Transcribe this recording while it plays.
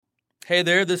Hey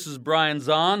there, this is Brian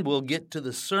Zahn. We'll get to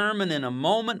the sermon in a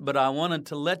moment, but I wanted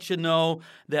to let you know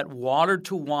that Water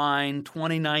to Wine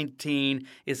 2019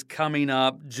 is coming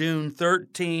up June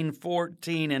 13,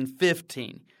 14, and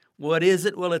 15. What is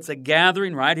it? Well, it's a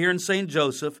gathering right here in St.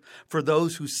 Joseph for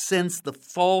those who sense the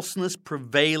falseness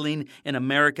prevailing in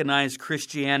Americanized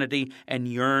Christianity and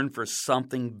yearn for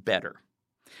something better.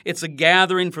 It's a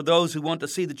gathering for those who want to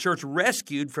see the church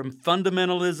rescued from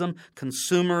fundamentalism,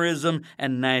 consumerism,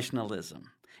 and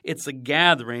nationalism. It's a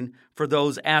gathering for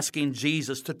those asking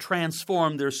Jesus to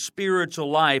transform their spiritual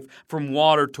life from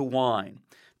water to wine.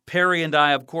 Perry and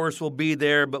I, of course, will be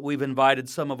there, but we've invited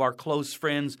some of our close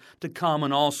friends to come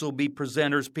and also be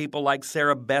presenters, people like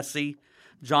Sarah Bessie,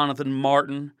 Jonathan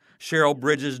Martin, Cheryl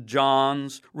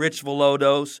Bridges-Johns, Rich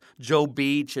Volodos, Joe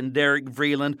Beach, and Derek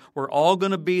Vreeland. We're all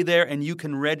going to be there, and you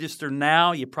can register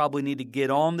now. You probably need to get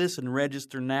on this and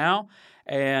register now.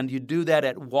 And you do that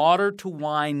at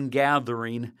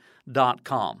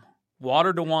watertowinegathering.com.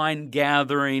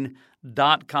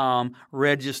 watertowinegathering.com.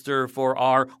 Register for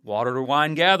our Water to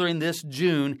Wine Gathering this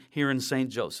June here in St.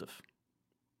 Joseph.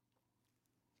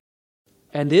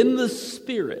 And in the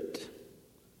Spirit,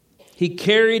 He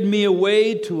carried me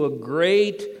away to a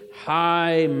great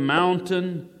high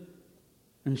mountain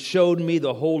and showed me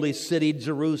the holy city,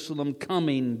 Jerusalem,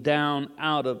 coming down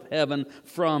out of heaven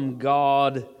from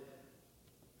God.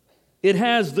 It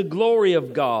has the glory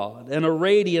of God and a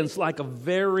radiance like a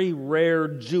very rare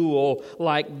jewel,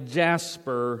 like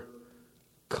jasper,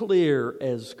 clear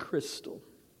as crystal.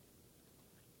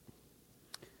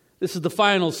 This is the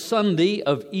final Sunday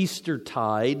of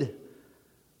Eastertide,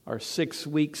 our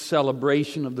 6-week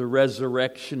celebration of the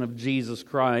resurrection of Jesus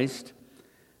Christ.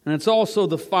 And it's also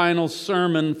the final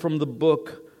sermon from the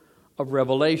book of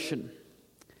Revelation.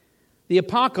 The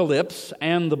Apocalypse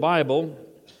and the Bible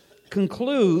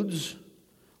concludes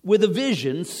with a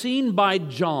vision seen by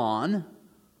John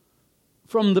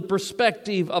from the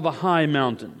perspective of a high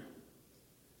mountain.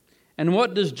 And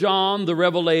what does John the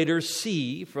Revelator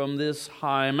see from this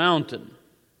high mountain?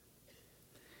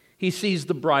 He sees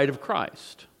the bride of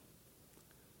Christ,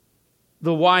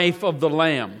 the wife of the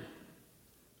Lamb,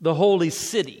 the holy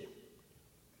city,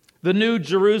 the new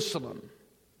Jerusalem.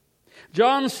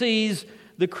 John sees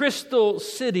the crystal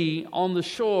city on the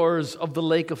shores of the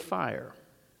lake of fire.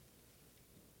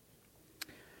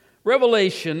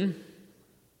 Revelation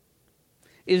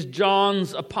is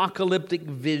John's apocalyptic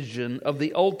vision of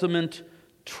the ultimate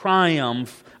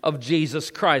triumph of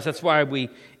Jesus Christ. That's why we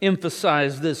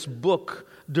emphasize this book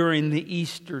during the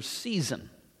Easter season.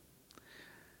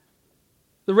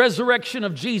 The resurrection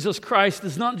of Jesus Christ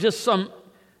is not just some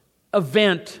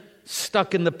event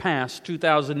stuck in the past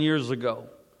 2,000 years ago.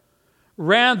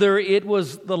 Rather, it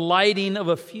was the lighting of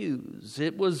a fuse.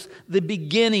 It was the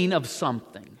beginning of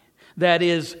something that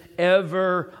is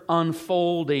ever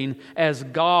unfolding as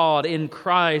God in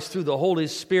Christ through the Holy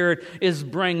Spirit is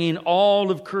bringing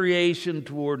all of creation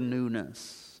toward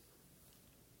newness.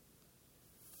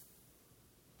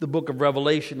 The book of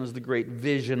Revelation is the great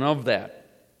vision of that.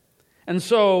 And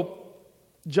so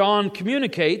John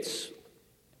communicates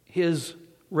his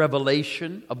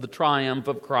revelation of the triumph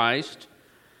of Christ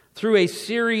through a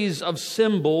series of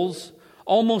symbols,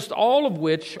 almost all of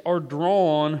which are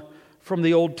drawn from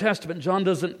the Old Testament. John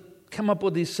doesn't come up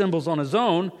with these symbols on his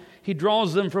own. He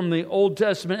draws them from the Old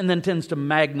Testament and then tends to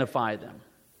magnify them.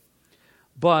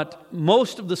 But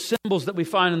most of the symbols that we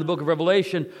find in the book of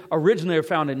Revelation originally are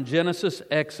found in Genesis,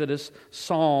 Exodus,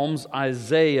 Psalms,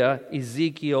 Isaiah,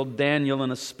 Ezekiel, Daniel,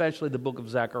 and especially the book of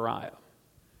Zechariah.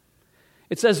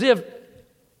 It's as if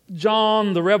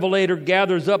John the Revelator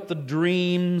gathers up the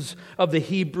dreams of the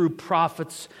Hebrew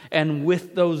prophets, and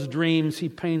with those dreams he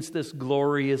paints this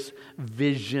glorious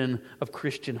vision of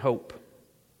Christian hope.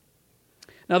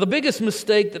 Now, the biggest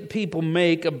mistake that people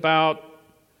make about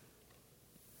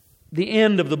the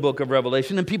end of the book of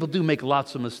Revelation, and people do make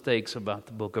lots of mistakes about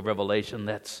the book of Revelation,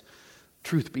 that's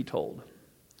truth be told.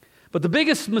 But the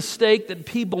biggest mistake that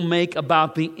people make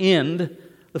about the end,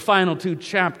 the final two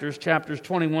chapters, chapters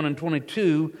 21 and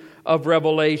 22 of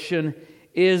Revelation,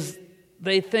 is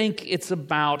they think it's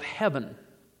about heaven.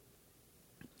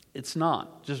 It's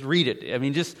not. Just read it. I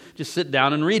mean, just sit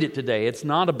down and read it today. It's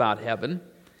not about heaven.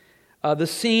 The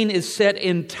scene is set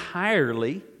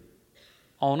entirely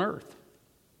on earth.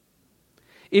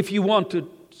 If you want to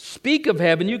speak of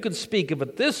heaven, you could speak of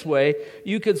it this way.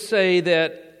 You could say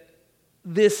that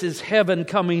this is heaven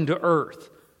coming to earth.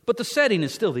 But the setting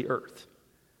is still the earth.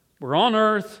 We're on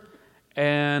earth,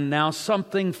 And now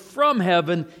something from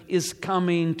heaven is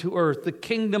coming to earth. The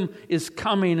kingdom is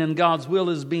coming and God's will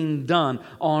is being done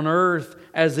on earth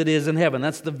as it is in heaven.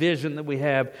 That's the vision that we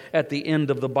have at the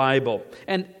end of the Bible.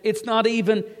 And it's not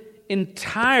even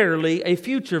entirely a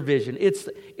future vision.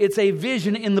 It's a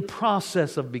vision in the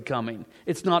process of becoming.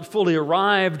 It's not fully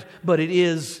arrived, but it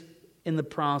is in the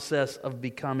process of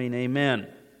becoming. Amen.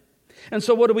 And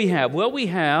so what do we have? Well, we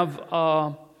have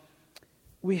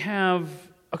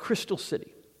a crystal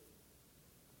city.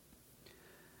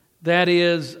 That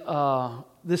is,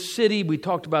 this city, we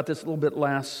talked about this a little bit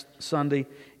last Sunday,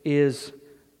 is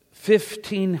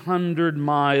 1,500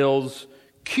 miles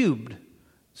cubed.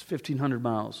 It's 1,500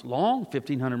 miles long,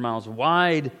 1,500 miles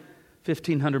wide,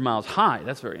 1,500 miles high.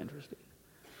 That's very interesting.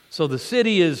 So the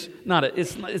city is not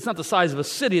it's not the size of a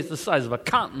city, it's the size of a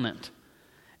continent.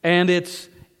 And it's,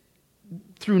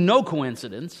 through no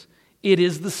coincidence, it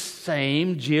is the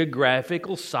same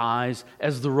geographical size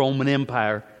as the Roman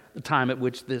Empire, the time at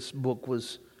which this book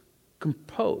was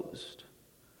composed.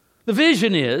 The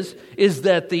vision is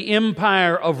that the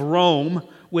empire of Rome,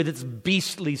 with its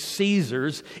beastly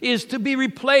Caesars, is to be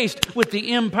replaced with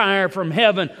the empire from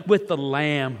heaven, with the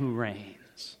Lamb who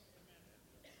reigns.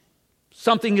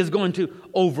 Something is going to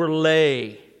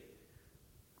overlay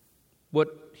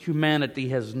what humanity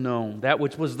has known. That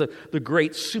which was the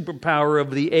great superpower of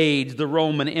the age, the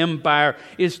Roman Empire,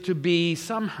 is to be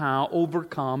somehow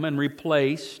overcome and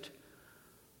replaced,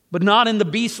 but not in the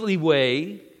beastly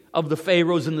way of the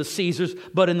Pharaohs and the Caesars,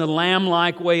 but in the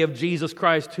lamb-like way of Jesus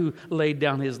Christ, who laid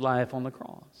down His life on the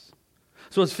cross.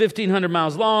 So it's 1,500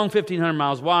 miles long, 1,500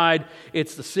 miles wide.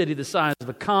 It's the city the size of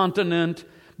a continent,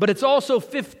 but it's also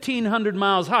 1,500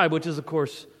 miles high, which is, of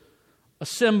course, a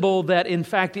symbol that, in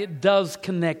fact, it does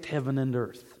connect heaven and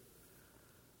earth.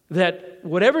 That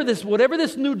whatever this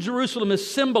New Jerusalem is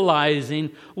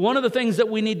symbolizing, one of the things that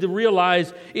we need to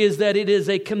realize is that it is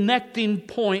a connecting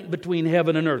point between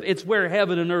heaven and earth. It's where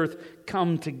heaven and earth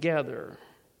come together.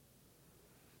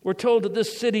 We're told that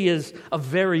this city is a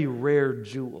very rare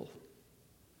jewel.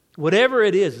 Whatever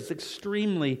it is, it's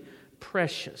extremely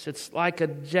precious. It's like a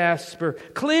jasper,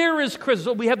 clear as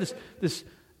crystal. We have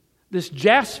this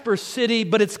jasper city,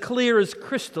 but it's clear as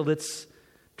crystal. It's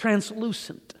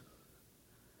translucent.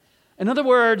 In other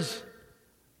words,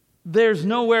 there's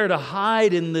nowhere to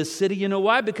hide in this city. You know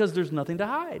why? Because there's nothing to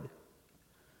hide.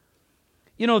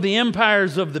 You know, the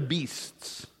empires of the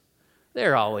beasts,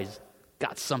 they're always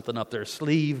got something up their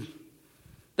sleeve.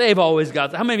 They've always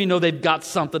got, how many of you know they've got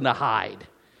something to hide?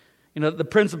 You know, the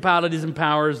principalities and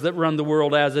powers that run the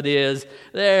world as it is,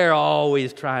 they're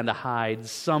always trying to hide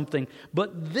something.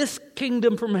 But this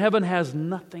kingdom from heaven has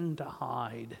nothing to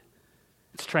hide.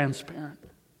 It's transparent.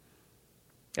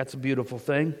 That's a beautiful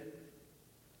thing.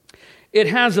 It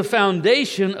has a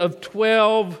foundation of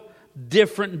 12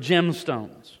 different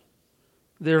gemstones.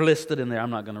 They're listed in there. I'm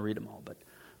not going to read them all, but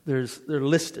they're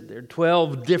listed. There are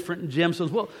 12 different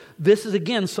gemstones. Well, this is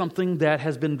again something that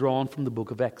has been drawn from the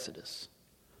book of Exodus.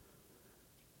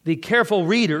 The careful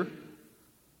reader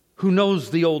who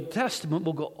knows the Old Testament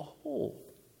will go, oh,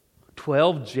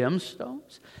 12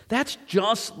 gemstones? That's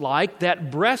just like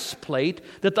that breastplate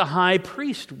that the high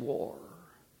priest wore.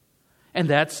 And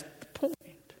that's the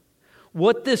point.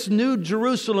 What this New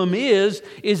Jerusalem is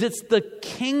it's the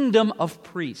kingdom of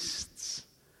priests.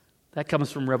 That comes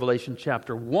from Revelation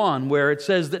chapter 1, where it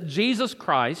says that Jesus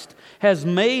Christ has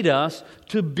made us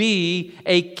to be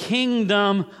a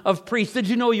kingdom of priests. Did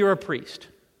you know you're a priest?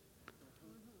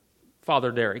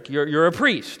 Father Derek, you're a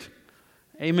priest.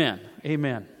 Amen.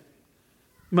 Amen.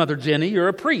 Mother Jenny, you're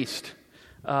a priest.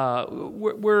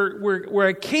 We're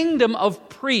a kingdom of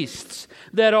priests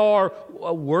that are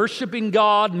worshiping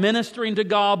God, ministering to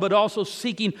God, but also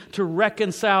seeking to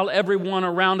reconcile everyone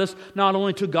around us, not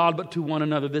only to God, but to one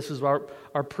another. This is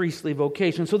our priestly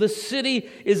vocation. So the city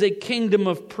is a kingdom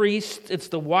of priests. It's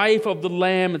the wife of the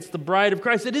Lamb. It's the bride of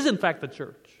Christ. It is, in fact, the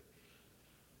church.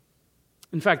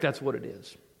 In fact, that's what it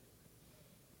is.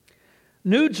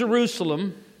 New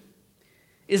Jerusalem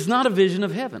is not a vision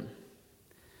of heaven.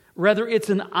 Rather,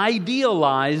 it's an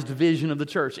idealized vision of the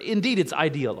church. Indeed, it's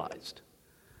idealized.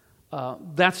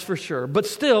 That's for sure. But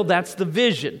still, that's the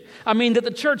vision. I mean, that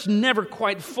the church never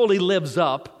quite fully lives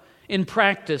up in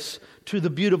practice to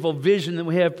the beautiful vision that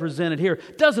we have presented here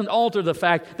doesn't alter the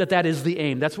fact that that is the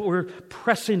aim. That's what we're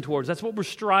pressing towards. That's what we're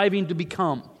striving to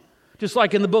become. Just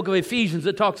like in the book of Ephesians,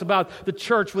 it talks about the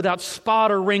church without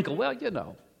spot or wrinkle. Well, you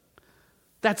know,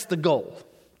 that's the goal.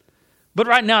 But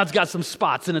right now it's got some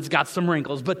spots and it's got some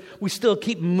wrinkles, but we still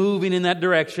keep moving in that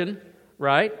direction,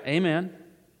 right? Amen.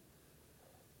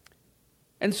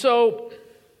 And so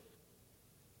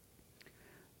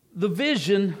the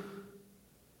vision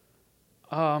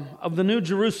of the New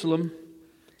Jerusalem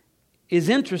is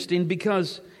interesting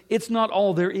because it's not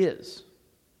all there is.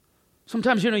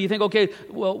 Sometimes, you think, okay,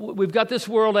 well, we've got this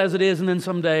world as it is, and then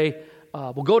someday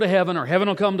we'll go to heaven, or heaven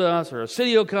will come to us, or a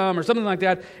city will come, or something like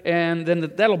that, and then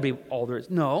that'll be all there is.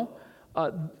 No.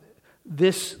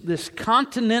 This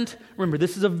continent, remember,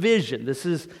 this is a vision. This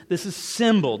is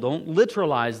symbol. Don't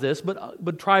literalize this,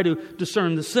 but try to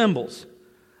discern the symbols.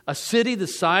 A city the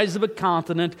size of a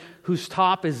continent whose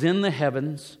top is in the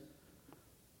heavens.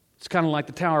 It's kind of like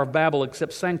the Tower of Babel,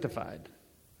 except sanctified.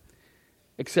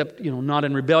 Except, not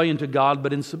in rebellion to God,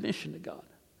 but in submission to God.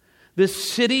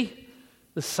 This city,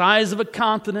 the size of a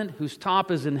continent, whose top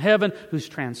is in heaven, who's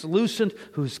translucent,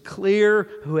 who's clear,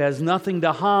 who has nothing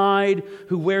to hide,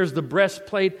 who wears the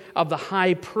breastplate of the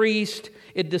high priest.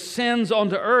 It descends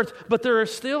onto earth, but they're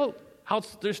still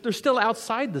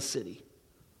outside the city.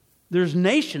 There's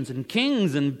nations and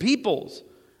kings and peoples.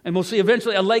 And we'll see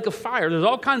eventually a lake of fire. There's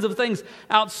all kinds of things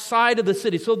outside of the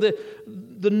city. So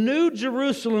the New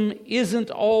Jerusalem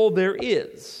isn't all there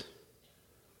is.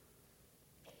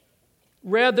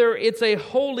 Rather, it's a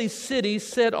holy city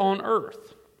set on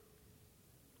earth.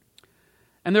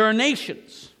 And there are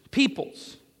nations,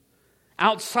 peoples,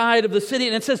 outside of the city.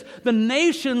 And it says the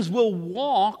nations will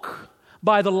walk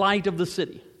by the light of the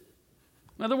city.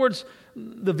 In other words,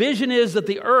 the vision is that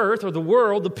the earth, or the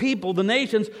world, the people, the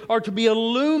nations, are to be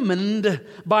illumined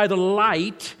by the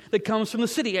light that comes from the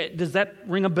city. Does that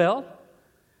ring a bell?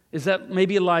 Is that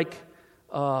maybe like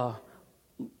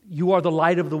you are the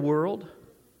light of the world?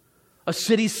 A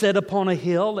city set upon a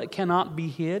hill that cannot be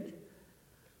hid?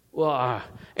 Well,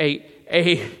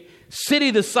 a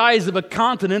city the size of a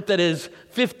continent that is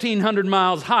 1,500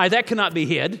 miles high, that cannot be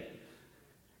hid.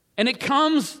 And it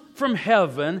comes from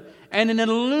heaven, and it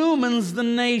illumines the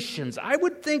nations. I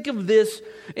would think of this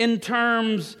in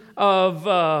terms of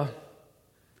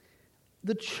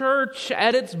the church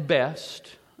at its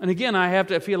best. And again, I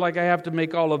feel like I have to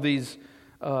make all of these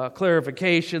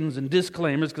clarifications and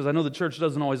disclaimers because I know the church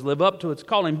doesn't always live up to its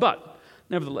calling. But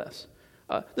nevertheless,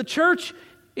 the church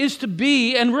is to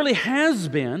be, and really has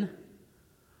been,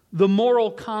 the moral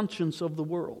conscience of the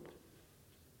world.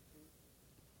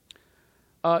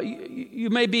 You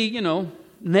may be,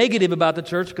 negative about the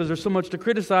church because there's so much to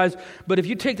criticize, but if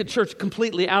you take the church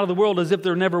completely out of the world as if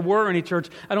there never were any church,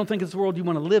 I don't think it's the world you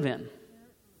want to live in.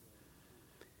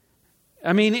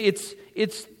 I mean,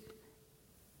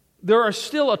 there are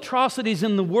still atrocities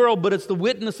in the world, but it's the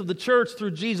witness of the church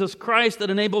through Jesus Christ that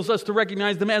enables us to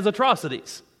recognize them as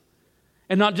atrocities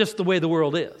and not just the way the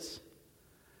world is.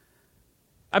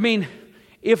 I mean,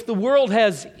 if the world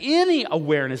has any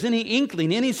awareness, any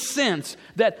inkling, any sense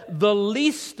that the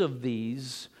least of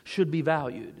these should be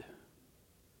valued,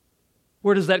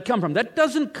 where does that come from? That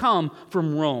doesn't come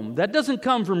from Rome. That doesn't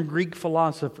come from Greek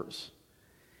philosophers.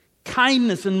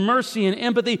 Kindness and mercy and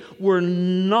empathy were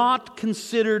not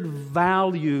considered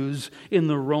values in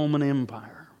the Roman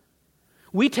Empire.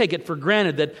 We take it for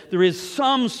granted that there is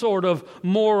some sort of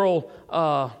moral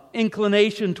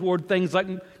inclination toward things like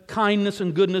kindness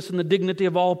and goodness and the dignity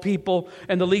of all people,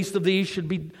 and the least of these should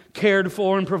be cared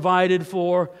for and provided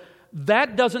for.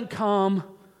 That doesn't come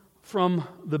from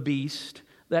the beast.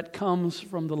 That comes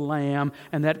from the Lamb,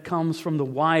 and that comes from the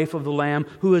wife of the Lamb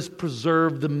who has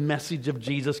preserved the message of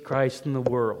Jesus Christ in the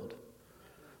world.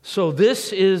 So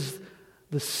this is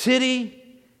the city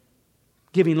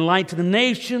giving light to the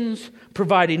nations,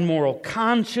 providing moral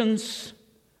conscience.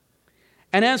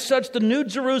 And as such, the New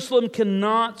Jerusalem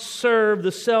cannot serve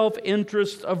the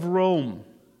self-interest of Rome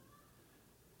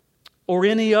or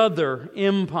any other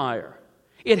empire.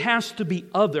 It has to be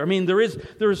other. I mean, there's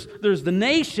the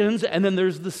nations, and then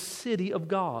there's the city of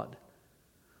God,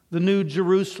 the New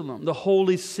Jerusalem, the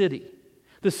holy city,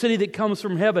 the city that comes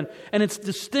from heaven, and it's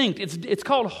distinct. It's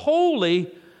called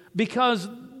holy because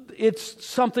it's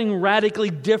something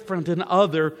radically different and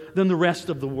other than the rest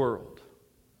of the world.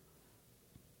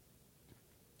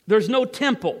 There's no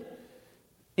temple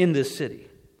in this city.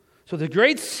 So the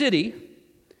great city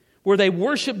where they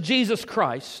worship Jesus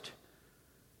Christ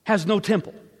has no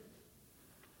temple.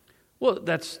 Well,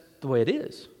 that's the way it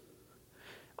is.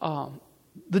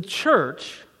 The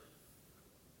church,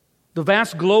 the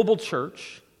vast global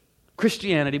church,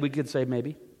 Christianity, we could say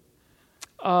maybe,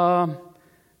 we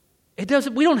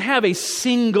don't have a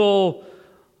single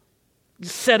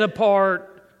set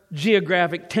apart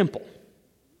geographic temple.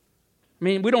 I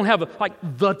mean, we don't have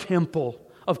the temple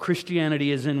of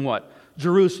Christianity is in what?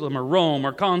 Jerusalem or Rome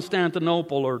or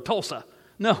Constantinople or Tulsa.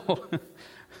 No.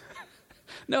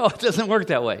 No, it doesn't work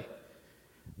that way.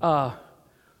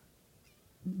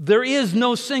 There is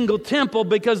no single temple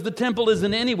because the temple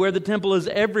isn't anywhere. The temple is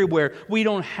everywhere. We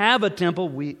don't have a temple.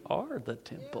 We are the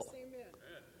temple. Yes,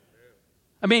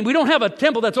 I mean, we don't have a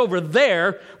temple that's over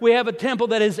there. We have a temple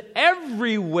that is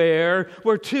everywhere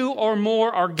where two or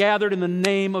more are gathered in the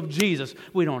name of Jesus.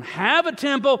 We don't have a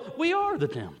temple. We are the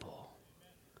temple.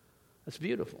 That's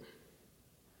beautiful.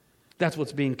 That's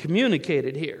what's being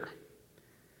communicated here.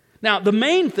 Now, the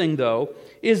main thing, though,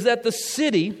 is that the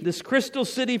city, this crystal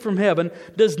city from heaven,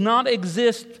 does not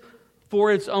exist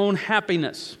for its own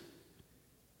happiness.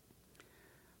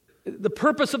 The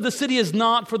purpose of the city is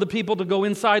not for the people to go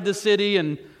inside the city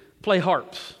and play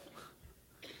harps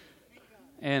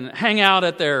and hang out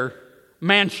at their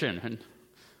mansion and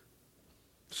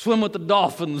swim with the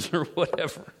dolphins or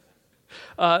whatever.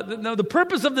 No, the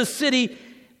purpose of the city,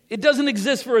 it doesn't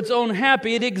exist for its own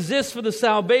happy. It exists for the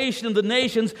salvation of the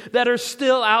nations that are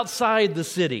still outside the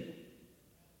city.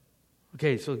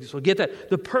 Okay, so get that.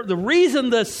 The reason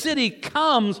the city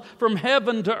comes from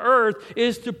heaven to earth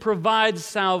is to provide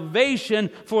salvation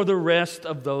for the rest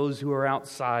of those who are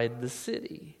outside the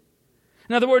city.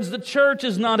 In other words, the church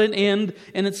is not an end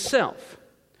in itself.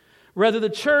 Rather, the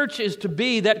church is to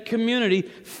be that community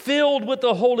filled with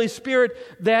the Holy Spirit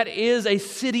that is a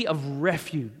city of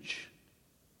refuge.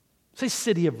 Say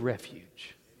city of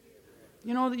refuge.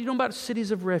 You know about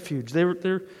cities of refuge. They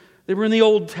were in the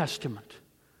Old Testament,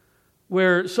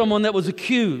 where someone that was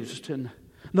accused and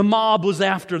the mob was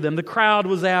after them, the crowd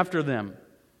was after them.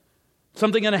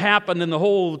 Something had happened and the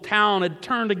whole town had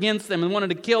turned against them and wanted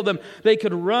to kill them. They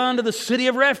could run to the city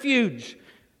of refuge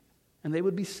and they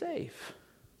would be safe.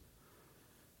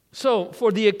 So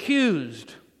for the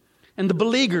accused and the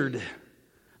beleaguered,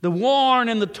 the worn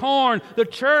and the torn, the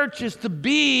church is to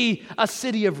be a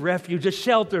city of refuge, a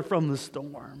shelter from the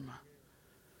storm.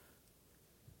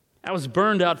 I was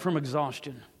burned out from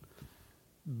exhaustion,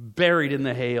 buried in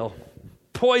the hail,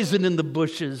 poisoned in the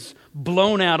bushes,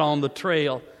 blown out on the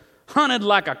trail, hunted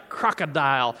like a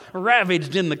crocodile,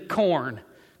 ravaged in the corn.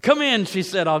 Come in, she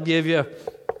said, I'll give you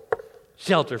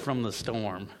shelter from the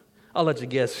storm. I'll let you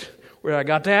guess where I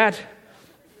got that.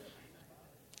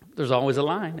 There's always a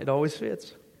line. It always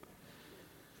fits.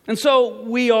 And so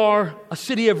we are a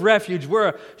city of refuge. We're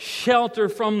a shelter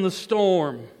from the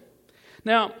storm.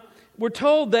 Now, we're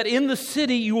told that in the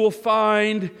city you will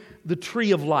find the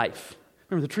tree of life.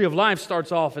 Remember, the tree of life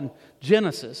starts off in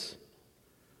Genesis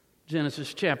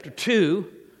chapter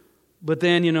 2. But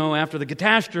then, after the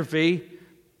catastrophe,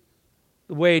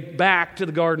 the way back to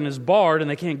the garden is barred and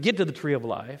they can't get to the tree of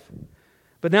life.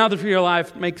 But now the tree of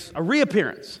life makes a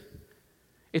reappearance.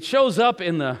 It shows up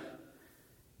in the...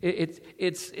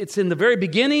 It's in the very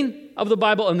beginning of the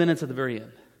Bible, and then it's at the very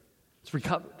end. It's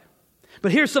recovered.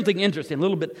 But here's something interesting, a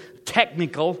little bit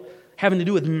technical, having to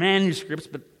do with manuscripts,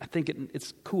 but I think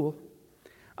it's cool.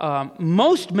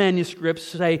 Most manuscripts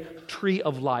say tree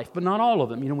of life, but not all of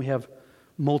them. We have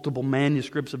multiple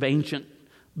manuscripts of ancient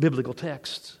biblical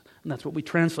texts, and that's what we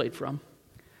translate from.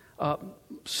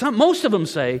 Most of them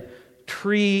say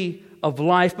tree of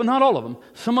life, but not all of them.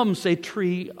 Some of them say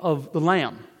tree of the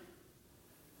Lamb.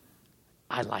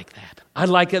 I like that. I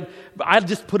like it. I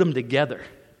just put them together.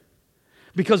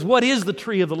 Because what is the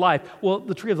tree of the life? Well,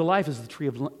 the tree of the life is the tree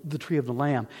of the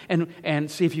Lamb. And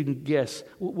see if you can guess.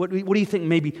 What do you think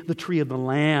maybe the tree of the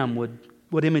Lamb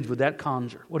what image would that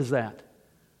conjure? What is that?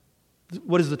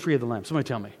 What is the tree of the Lamb? Somebody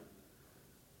tell me.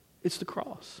 It's the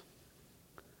cross.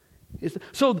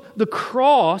 So the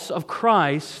cross of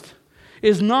Christ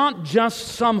is not just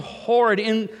some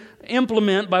horrid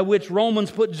implement by which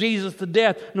Romans put Jesus to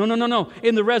death. No.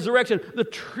 In the resurrection, the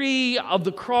tree of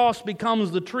the cross becomes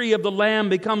the tree of the Lamb,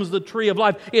 becomes the tree of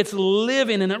life. It's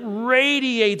living and it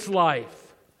radiates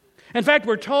life. In fact,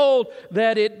 we're told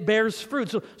that it bears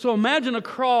fruit. So imagine a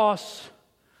cross,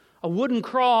 a wooden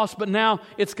cross, but now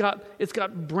it's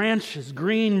got branches,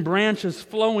 green branches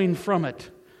flowing from it.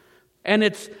 And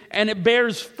it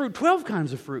bears fruit, 12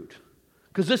 kinds of fruit.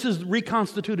 Because this is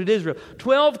reconstituted Israel.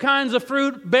 12 kinds of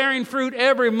fruit, bearing fruit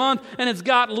every month, and it's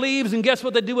got leaves. And guess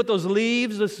what they do with those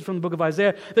leaves? This is from the book of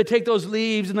Isaiah. They take those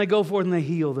leaves and they go forth and they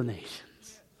heal the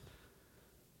nations.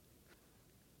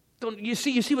 You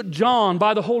see what John,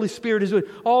 by the Holy Spirit, is doing?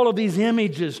 All of these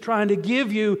images, trying to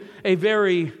give you a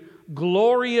very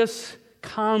glorious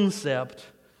concept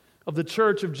of the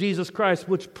church of Jesus Christ,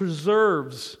 which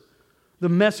preserves the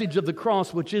message of the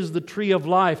cross, which is the tree of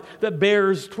life that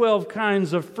bears 12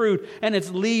 kinds of fruit, and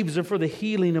its leaves are for the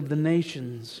healing of the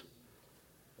nations.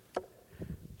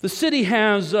 The city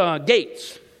has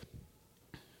gates,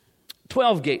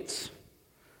 12 gates,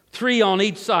 3 on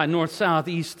each side, north, south,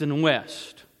 east, and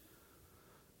west.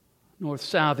 North,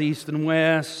 south, east, and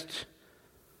west,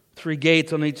 3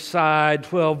 gates on each side,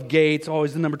 12 gates,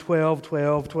 always the number 12,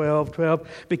 12, 12, 12,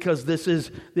 because this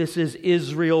is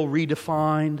Israel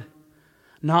redefined,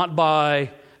 not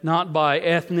by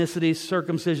ethnicity,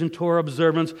 circumcision, Torah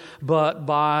observance, but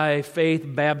by faith,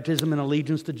 baptism, and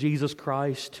allegiance to Jesus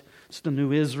Christ. It's the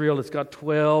new Israel. It's got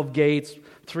 12 gates,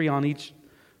 3 on each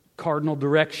cardinal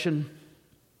direction.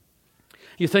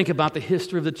 You think about the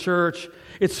history of the church.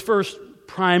 Its first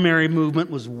primary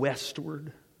movement was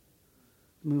westward.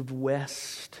 Moved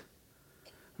west.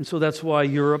 And so that's why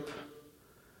Europe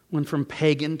went from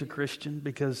pagan to Christian,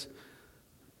 because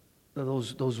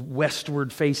of those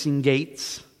westward facing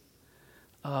gates.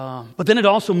 But then it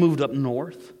also moved up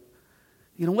north.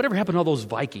 Whatever happened to all those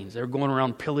Vikings? They were going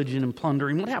around pillaging and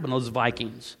plundering. What happened to those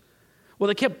Vikings? Well,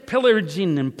 they kept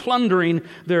pillaging and plundering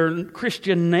their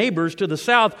Christian neighbors to the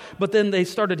south, but then they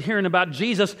started hearing about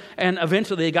Jesus, and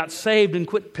eventually they got saved and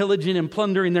quit pillaging and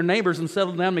plundering their neighbors and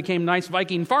settled down and became nice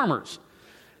Viking farmers.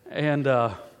 And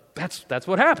that's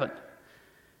what happened.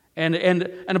 And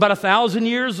about 1,000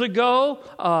 years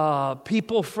ago,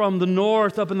 people from the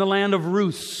north up in the land of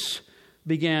Rus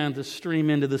began to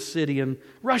stream into the city, and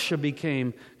Russia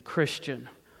became Christian.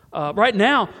 Right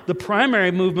now, the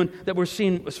primary movement that we're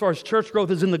seeing as far as church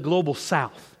growth is in the global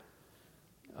south.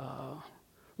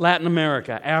 Latin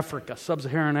America, Africa,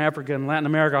 Sub-Saharan Africa and Latin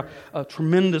America,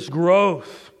 tremendous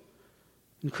growth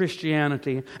in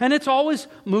Christianity. And it's always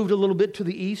moved a little bit to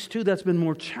the east too. That's been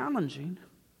more challenging.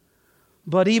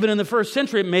 But even in the first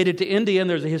century, it made it to India, and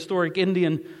there's a historic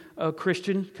Indian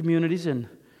Christian communities in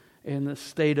the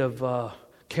state of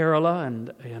Kerala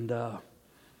and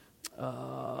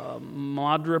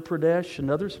Madhya Pradesh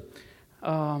and others.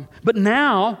 But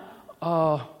now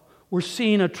we're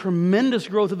seeing a tremendous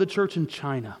growth of the church in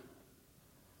China.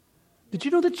 Did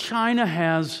you know that China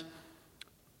has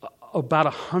about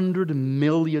 100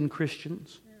 million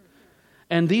Christians?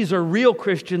 And these are real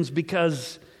Christians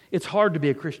because it's hard to be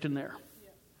a Christian there.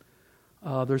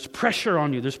 There's pressure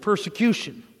on you. There's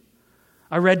persecution.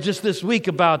 I read just this week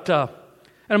about...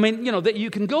 that you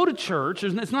can go to church.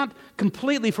 It's not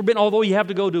completely forbidden, although you have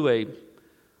to go to a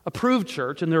approved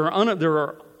church, and there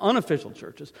are unofficial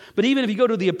churches. But even if you go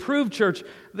to the approved church,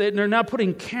 they're now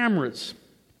putting cameras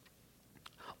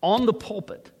on the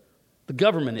pulpit. The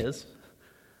government is,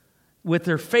 with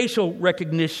their facial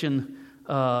recognition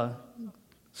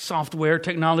software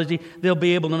technology, they'll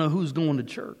be able to know who's going to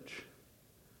church.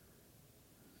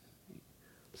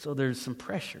 So there's some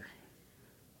pressure.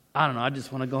 I don't know, I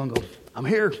just want to go and go, I'm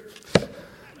here.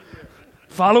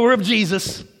 Follower of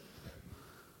Jesus.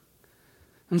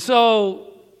 And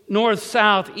so, north,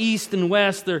 south, east, and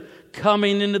west, they're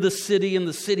coming into the city, and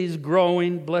the city's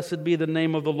growing. Blessed be the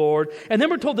name of the Lord. And then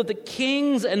we're told that the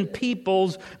kings and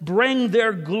peoples bring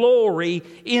their glory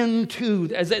into,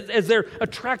 as they're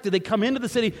attracted, they come into the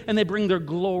city, and they bring their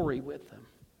glory with them.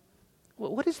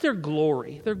 Well, what is their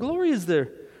glory? Their glory is their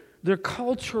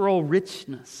cultural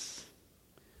richness.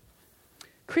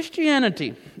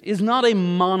 Christianity is not a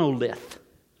monolith.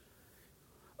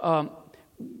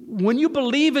 When you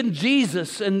believe in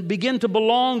Jesus and begin to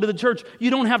belong to the church, you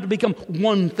don't have to become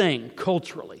one thing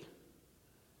culturally.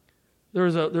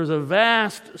 There's a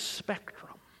vast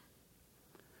spectrum.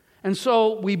 And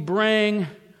so we bring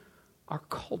our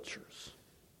cultures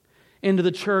into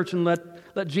the church and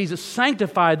let Jesus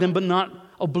sanctify them but not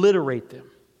obliterate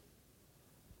them.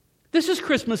 This is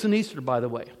Christmas and Easter, by the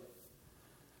way.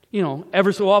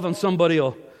 Ever so often somebody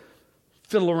will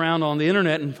fiddle around on the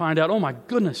internet and find out, oh my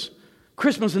goodness,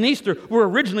 Christmas and Easter were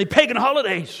originally pagan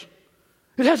holidays.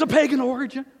 It has a pagan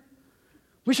origin.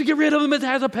 We should get rid of them. It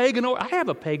has a pagan origin. I have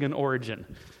a pagan origin.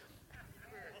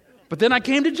 But then I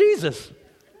came to Jesus.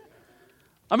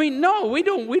 No, we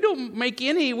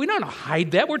don't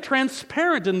hide that. We're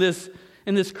transparent in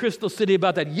this crystal city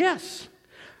about that. Yes,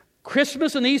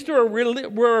 Christmas and Easter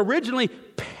were originally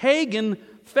pagan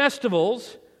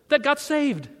festivals that got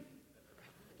saved.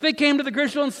 They came to the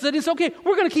Christian and said, it's okay,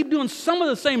 we're going to keep doing some of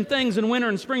the same things in winter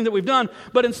and spring that we've done,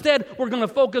 but instead we're going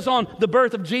to focus on the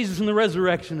birth of Jesus and the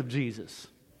resurrection of Jesus.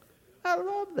 I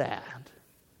love that.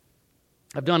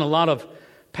 I've done a lot of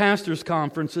pastors'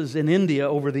 conferences in India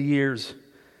over the years.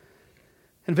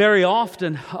 And very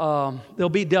often there'll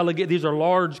be delegates. These are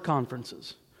large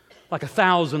conferences, like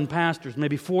 1,000 pastors,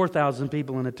 maybe 4,000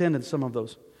 people in attendance, some of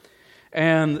those.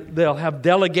 And they'll have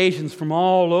delegations from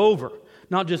all over,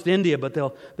 not just India, but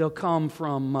they'll come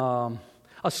from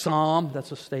Assam,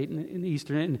 that's a state in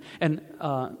eastern, and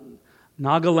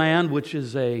Nagaland, which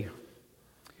is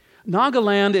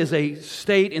Nagaland is a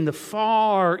state in the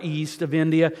far east of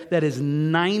India that is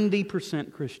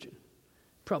 90% Christian.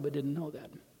 Probably didn't know that.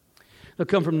 They'll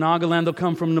come from Nagaland, they'll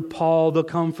come from Nepal, they'll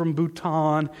come from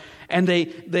Bhutan, and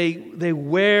they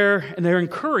wear, and they're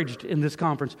encouraged in this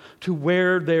conference to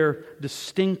wear their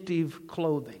distinctive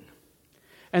clothing.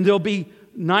 And there'll be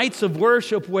nights of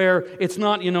worship where it's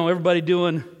not, everybody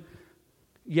doing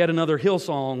yet another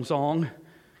Hillsong song.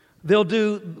 They'll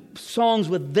do songs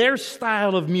with their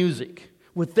style of music,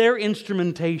 with their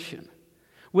instrumentation,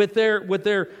 with their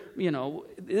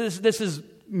this is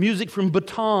music from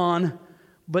Bhutan,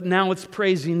 but now it's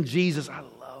praising Jesus. I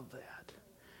love that.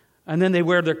 And then they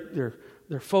wear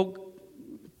their folk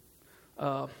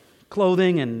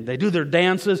clothing, and they do their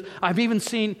dances. I've even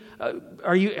seen.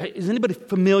 Is anybody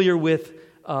familiar with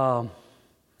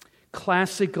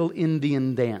classical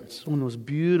Indian dance? One of those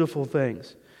beautiful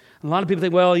things. And a lot of people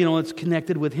think, it's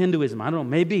connected with Hinduism. I don't know,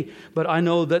 maybe, but I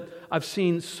know that I've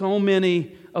seen so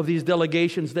many of these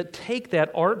delegations that take that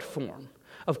art form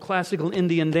of classical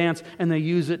Indian dance and they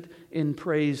use it in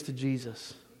praise to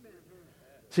Jesus.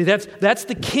 See, that's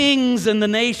the kings and the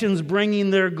nations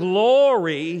bringing their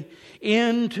glory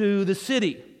into the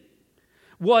city.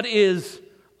 What is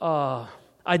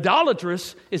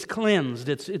idolatrous is cleansed.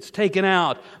 It's taken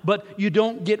out. But you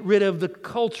don't get rid of the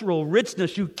cultural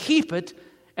richness. You keep it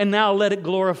and now let it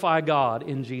glorify God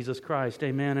in Jesus Christ.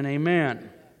 Amen and amen.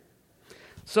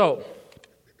 So,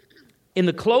 in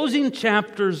the closing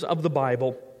chapters of the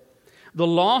Bible, the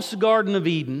lost Garden of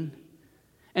Eden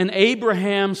and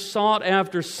Abraham's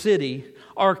sought-after city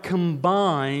are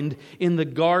combined in the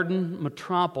garden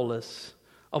metropolis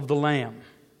of the Lamb.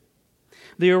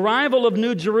 The arrival of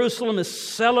New Jerusalem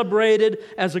is celebrated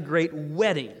as a great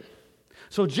wedding.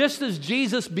 So just as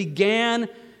Jesus began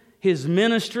His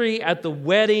ministry at the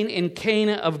wedding in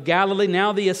Cana of Galilee,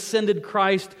 now the ascended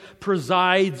Christ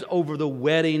presides over the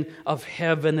wedding of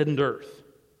heaven and earth.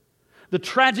 The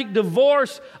tragic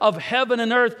divorce of heaven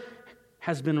and earth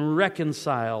has been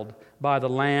reconciled by the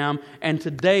Lamb, and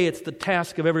today it's the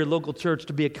task of every local church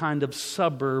to be a kind of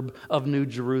suburb of New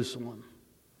Jerusalem.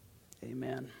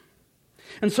 Amen.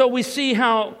 And so we see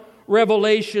how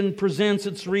Revelation presents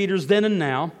its readers then and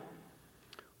now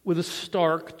with a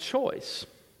stark choice.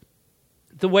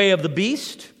 The way of the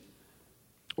beast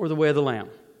or the way of the Lamb.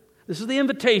 This is the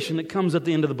invitation that comes at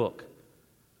the end of the book.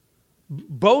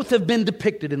 Both have been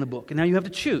depicted in the book, and now you have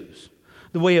to choose.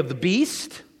 The way of the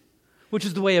beast, which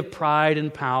is the way of pride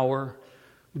and power,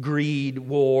 greed,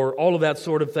 war, all of that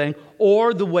sort of thing,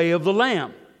 or the way of the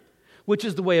Lamb, which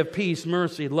is the way of peace,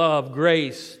 mercy, love,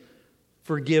 grace,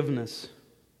 forgiveness.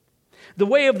 The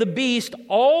way of the beast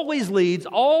always leads to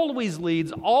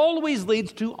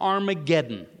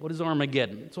Armageddon. What is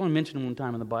Armageddon? It's only mentioned one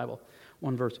time in the Bible,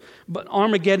 one verse. But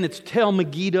Armageddon, it's Tel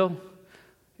Megiddo.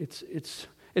 It's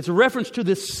a reference to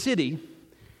this city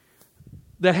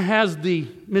that has the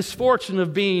misfortune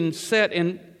of being set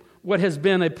in what has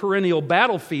been a perennial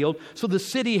battlefield. So the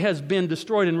city has been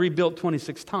destroyed and rebuilt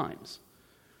 26 times.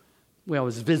 We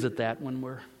always visit that when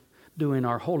we're doing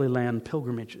our Holy Land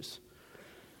pilgrimages.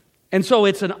 And so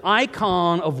it's an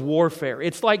icon of warfare.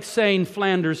 It's like saying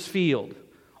Flanders Field,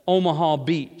 Omaha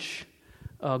Beach,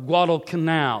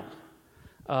 Guadalcanal,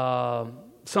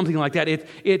 something like that.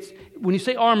 It's when you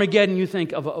say Armageddon, you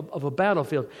think of a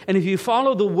battlefield. And if you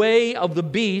follow the way of the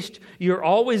beast, you're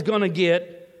always going to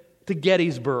get to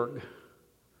Gettysburg.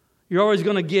 You're always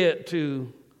going to get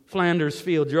to Flanders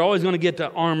Field. You're always going to get to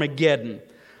Armageddon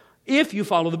if you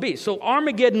follow the beast. So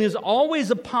Armageddon is always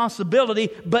a possibility,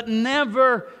 but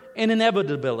never an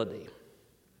inevitability.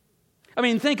 I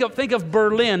mean, think of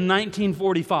Berlin,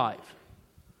 1945.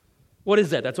 What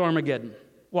is that? That's Armageddon.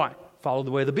 Why? Follow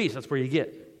the way of the beast. That's where you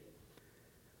get.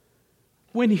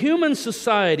 When human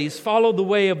societies follow the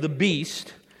way of the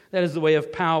beast, that is the way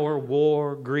of power,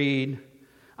 war, greed,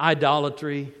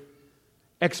 idolatry,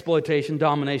 exploitation,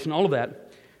 domination, all of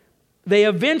that, they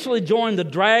eventually join the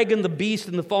dragon, the beast,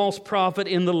 and the false prophet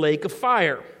in the lake of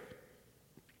fire.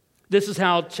 This is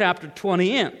how chapter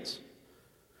 20 ends.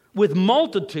 With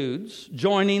multitudes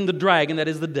joining the dragon, that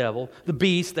is the devil, the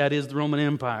beast, that is the Roman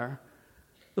Empire,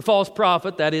 the false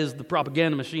prophet, that is the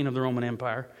propaganda machine of the Roman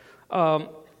Empire.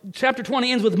 Chapter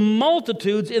 20 ends with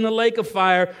multitudes in the lake of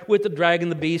fire with the dragon,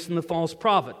 the beast, and the false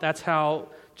prophet. That's how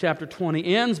chapter 20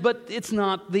 ends, but it's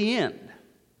not the end.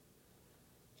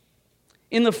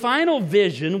 In the final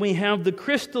vision, we have the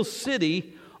crystal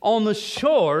city on the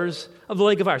shores of the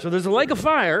lake of fire. So there's a lake of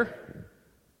fire,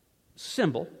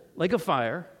 symbol, lake of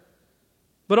fire.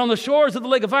 But on the shores of the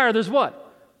lake of fire, there's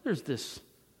what? There's this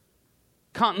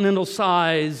continental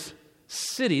size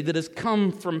city that has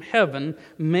come from heaven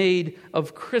made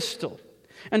of crystal.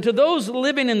 And to those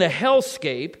living in the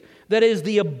hellscape, That is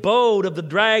the abode of the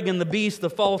dragon, the beast, the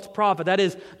false prophet. That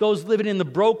is those living in the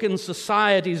broken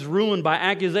societies ruined by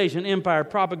accusation, empire,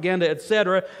 propaganda,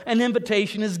 etc. An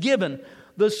invitation is given.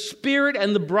 The Spirit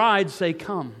and the bride say,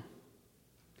 come.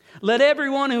 Let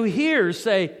everyone who hears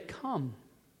say, come.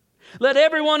 Let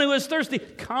everyone who is thirsty,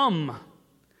 come.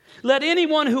 Let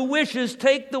anyone who wishes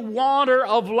take the water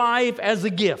of life as a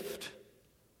gift.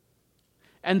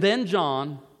 And then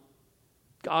John,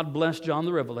 God bless John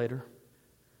the Revelator,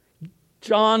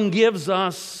 John gives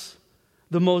us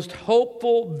the most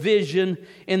hopeful vision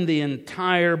in the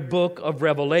entire book of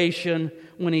Revelation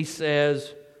when he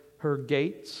says, her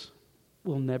gates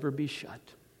will never be shut.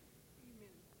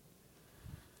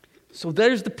 So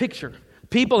there's the picture.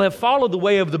 People have followed the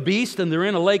way of the beast and they're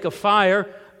in a lake of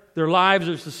fire. Their lives,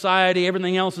 their society,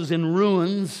 everything else is in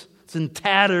ruins. It's in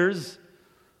tatters,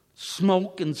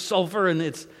 smoke and sulfur,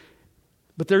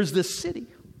 but there's this city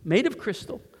made of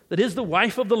crystal that is the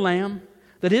wife of the Lamb,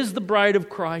 that is the bride of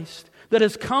Christ, that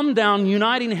has come down,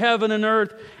 uniting heaven and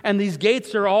earth, and these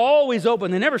gates are always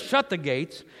open. They never shut the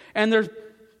gates, and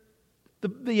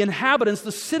the inhabitants,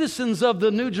 the citizens of the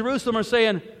New Jerusalem are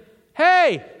saying,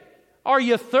 hey, are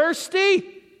you thirsty?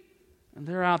 And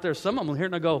they're out there, some of them will hear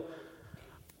it and they'll go,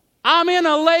 I'm in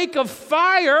a lake of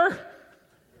fire.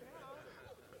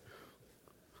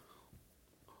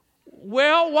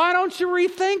 Well, why don't you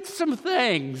rethink some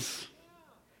things?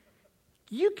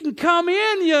 You can come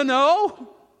in, you know.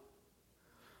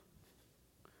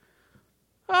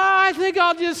 Oh, I think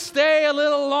I'll just stay a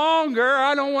little longer.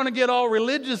 I don't want to get all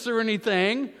religious or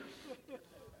anything.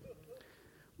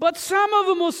 But some of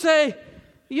them will say,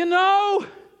 you know,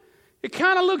 it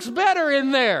kind of looks better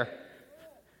in there.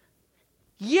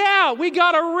 Yeah, we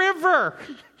got a river.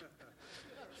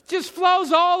 It just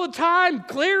flows all the time,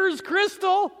 clear as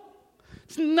crystal.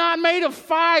 It's not made of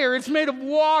fire, it's made of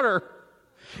water.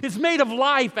 It's made of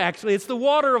life, actually. It's the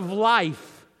water of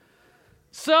life.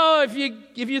 So if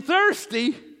you're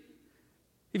thirsty,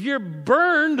 if you're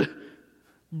burned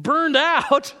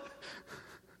out,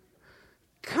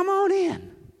 come on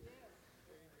in.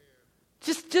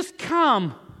 Just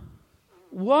come.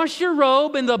 Wash your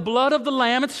robe in the blood of the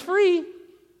Lamb. It's free.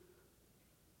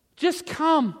 Just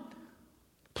come.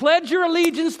 Pledge your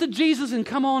allegiance to Jesus and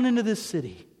come on into this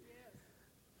city.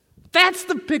 That's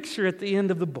the picture at the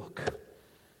end of the book.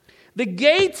 The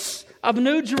gates of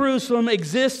New Jerusalem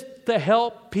exist to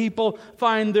help people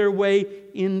find their way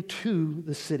into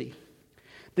the city.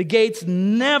 The gates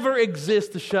never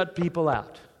exist to shut people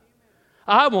out.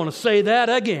 I want to say that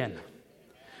again.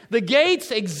 The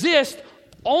gates exist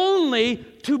only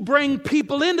to bring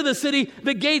people into the city.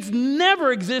 The gates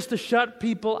never exist to shut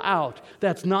people out.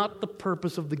 That's not the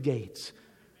purpose of the gates.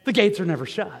 The gates are never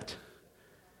shut.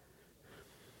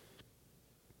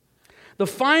 The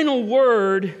final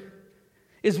word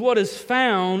is what is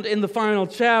found in the final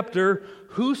chapter,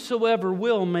 whosoever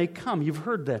will may come. You've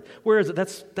heard that. Where is it?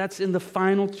 That's in the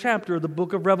final chapter of the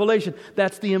book of Revelation.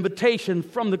 That's the invitation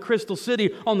from the crystal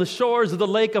city on the shores of the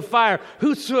lake of fire.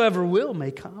 Whosoever will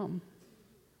may come.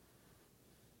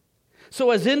 So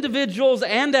as individuals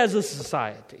and as a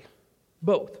society,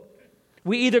 both,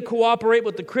 we either cooperate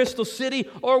with the crystal city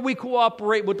or we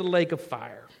cooperate with the lake of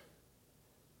fire.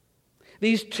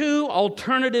 These two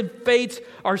alternative fates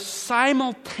are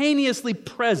simultaneously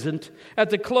present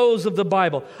at the close of the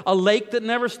Bible. A lake that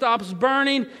never stops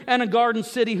burning and a garden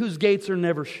city whose gates are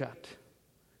never shut.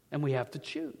 And we have to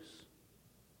choose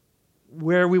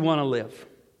where we want to live.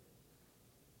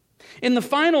 In the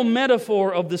final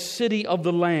metaphor of the city of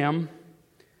the Lamb,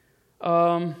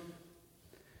 the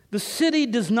city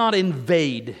does not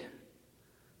invade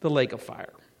the lake of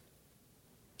fire.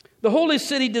 The holy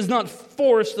city does not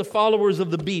force the followers of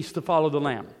the beast to follow the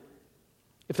Lamb.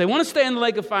 If they want to stay in the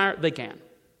lake of fire, they can.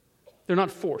 They're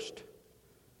not forced.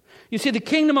 You see, the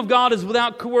kingdom of God is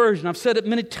without coercion. I've said it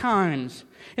many times.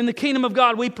 In the kingdom of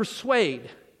God, we persuade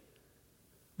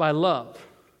by love,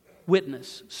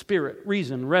 witness, spirit,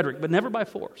 reason, rhetoric, but never by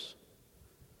force.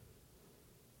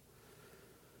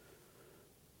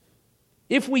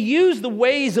 If we use the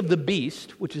ways of the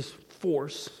beast, which is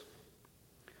force,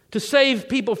 to save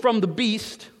people from the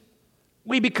beast,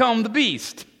 we become the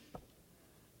beast.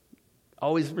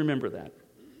 Always remember that.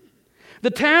 The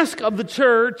task of the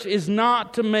church is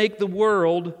not to make the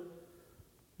world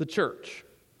the church.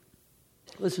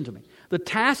 Listen to me. The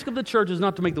task of the church is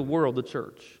not to make the world the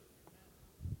church.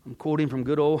 I'm quoting from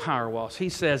good old Hauerwas. He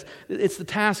says, it's the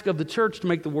task of the church to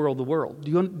make the world the world.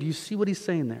 Do you see what he's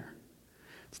saying there?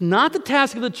 It's not the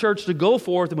task of the church to go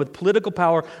forth and with political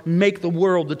power make the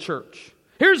world the church.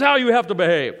 Here's how you have to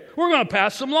behave. We're going to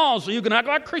pass some laws so you can act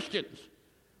like Christians.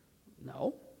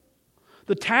 No.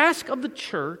 The task of the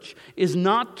church is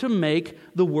not to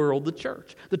make the world the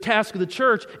church. The task of the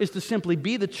church is to simply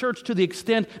be the church to the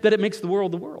extent that it makes the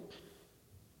world the world.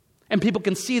 And people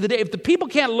can see the day. If people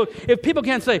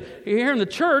can't say, here in the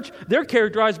church, they're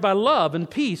characterized by love and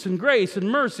peace and grace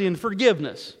and mercy and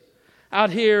forgiveness. Out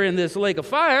here in this lake of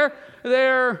fire,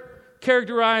 they're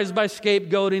characterized by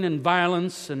scapegoating and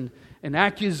violence and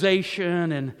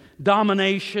accusation and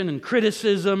domination and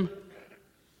criticism.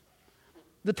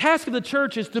 The task of the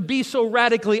church is to be so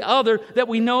radically other that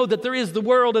we know that there is the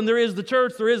world and there is the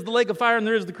church, there is the lake of fire and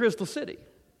there is the crystal city.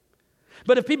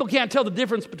 But if people can't tell the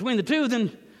difference between the two,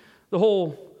 then the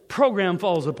whole program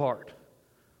falls apart.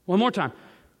 One more time.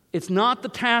 It's not the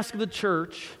task of the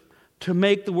church to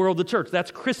make the world the church.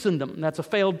 That's Christendom. That's a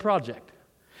failed project.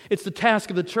 It's the task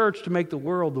of the church to make the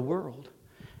world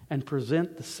and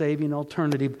present the saving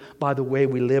alternative by the way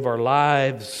we live our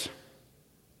lives.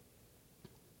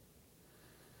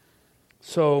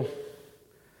 So,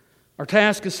 our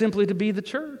task is simply to be the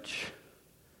church,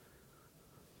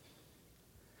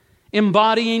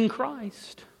 embodying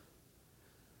Christ,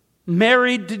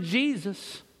 married to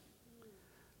Jesus,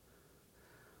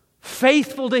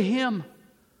 faithful to Him,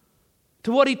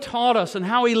 to what He taught us and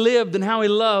how He lived and how He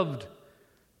loved.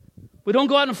 We don't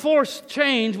go out and force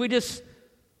change. We just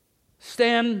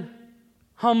stand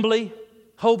humbly,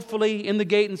 hopefully, in the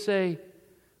gate and say,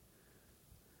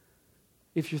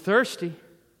 if you're thirsty,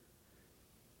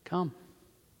 come.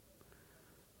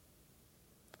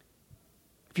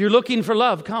 If you're looking for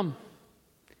love, come.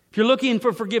 If you're looking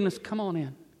for forgiveness, come on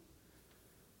in.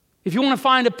 If you want to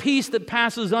find a peace that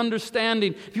passes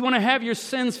understanding, if you want to have your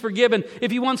sins forgiven,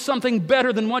 if you want something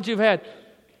better than what you've had,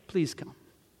 please come.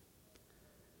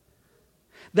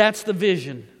 That's the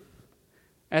vision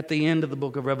at the end of the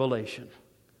book of Revelation.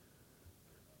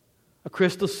 A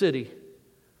crystal city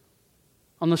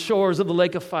on the shores of the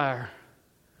lake of fire,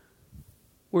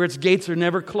 where its gates are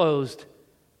never closed.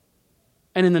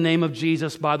 And in the name of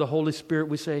Jesus, by the Holy Spirit,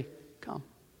 we say, come.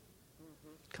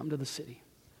 Come to the city.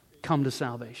 Come to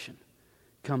salvation.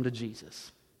 Come to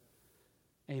Jesus.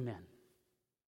 Amen.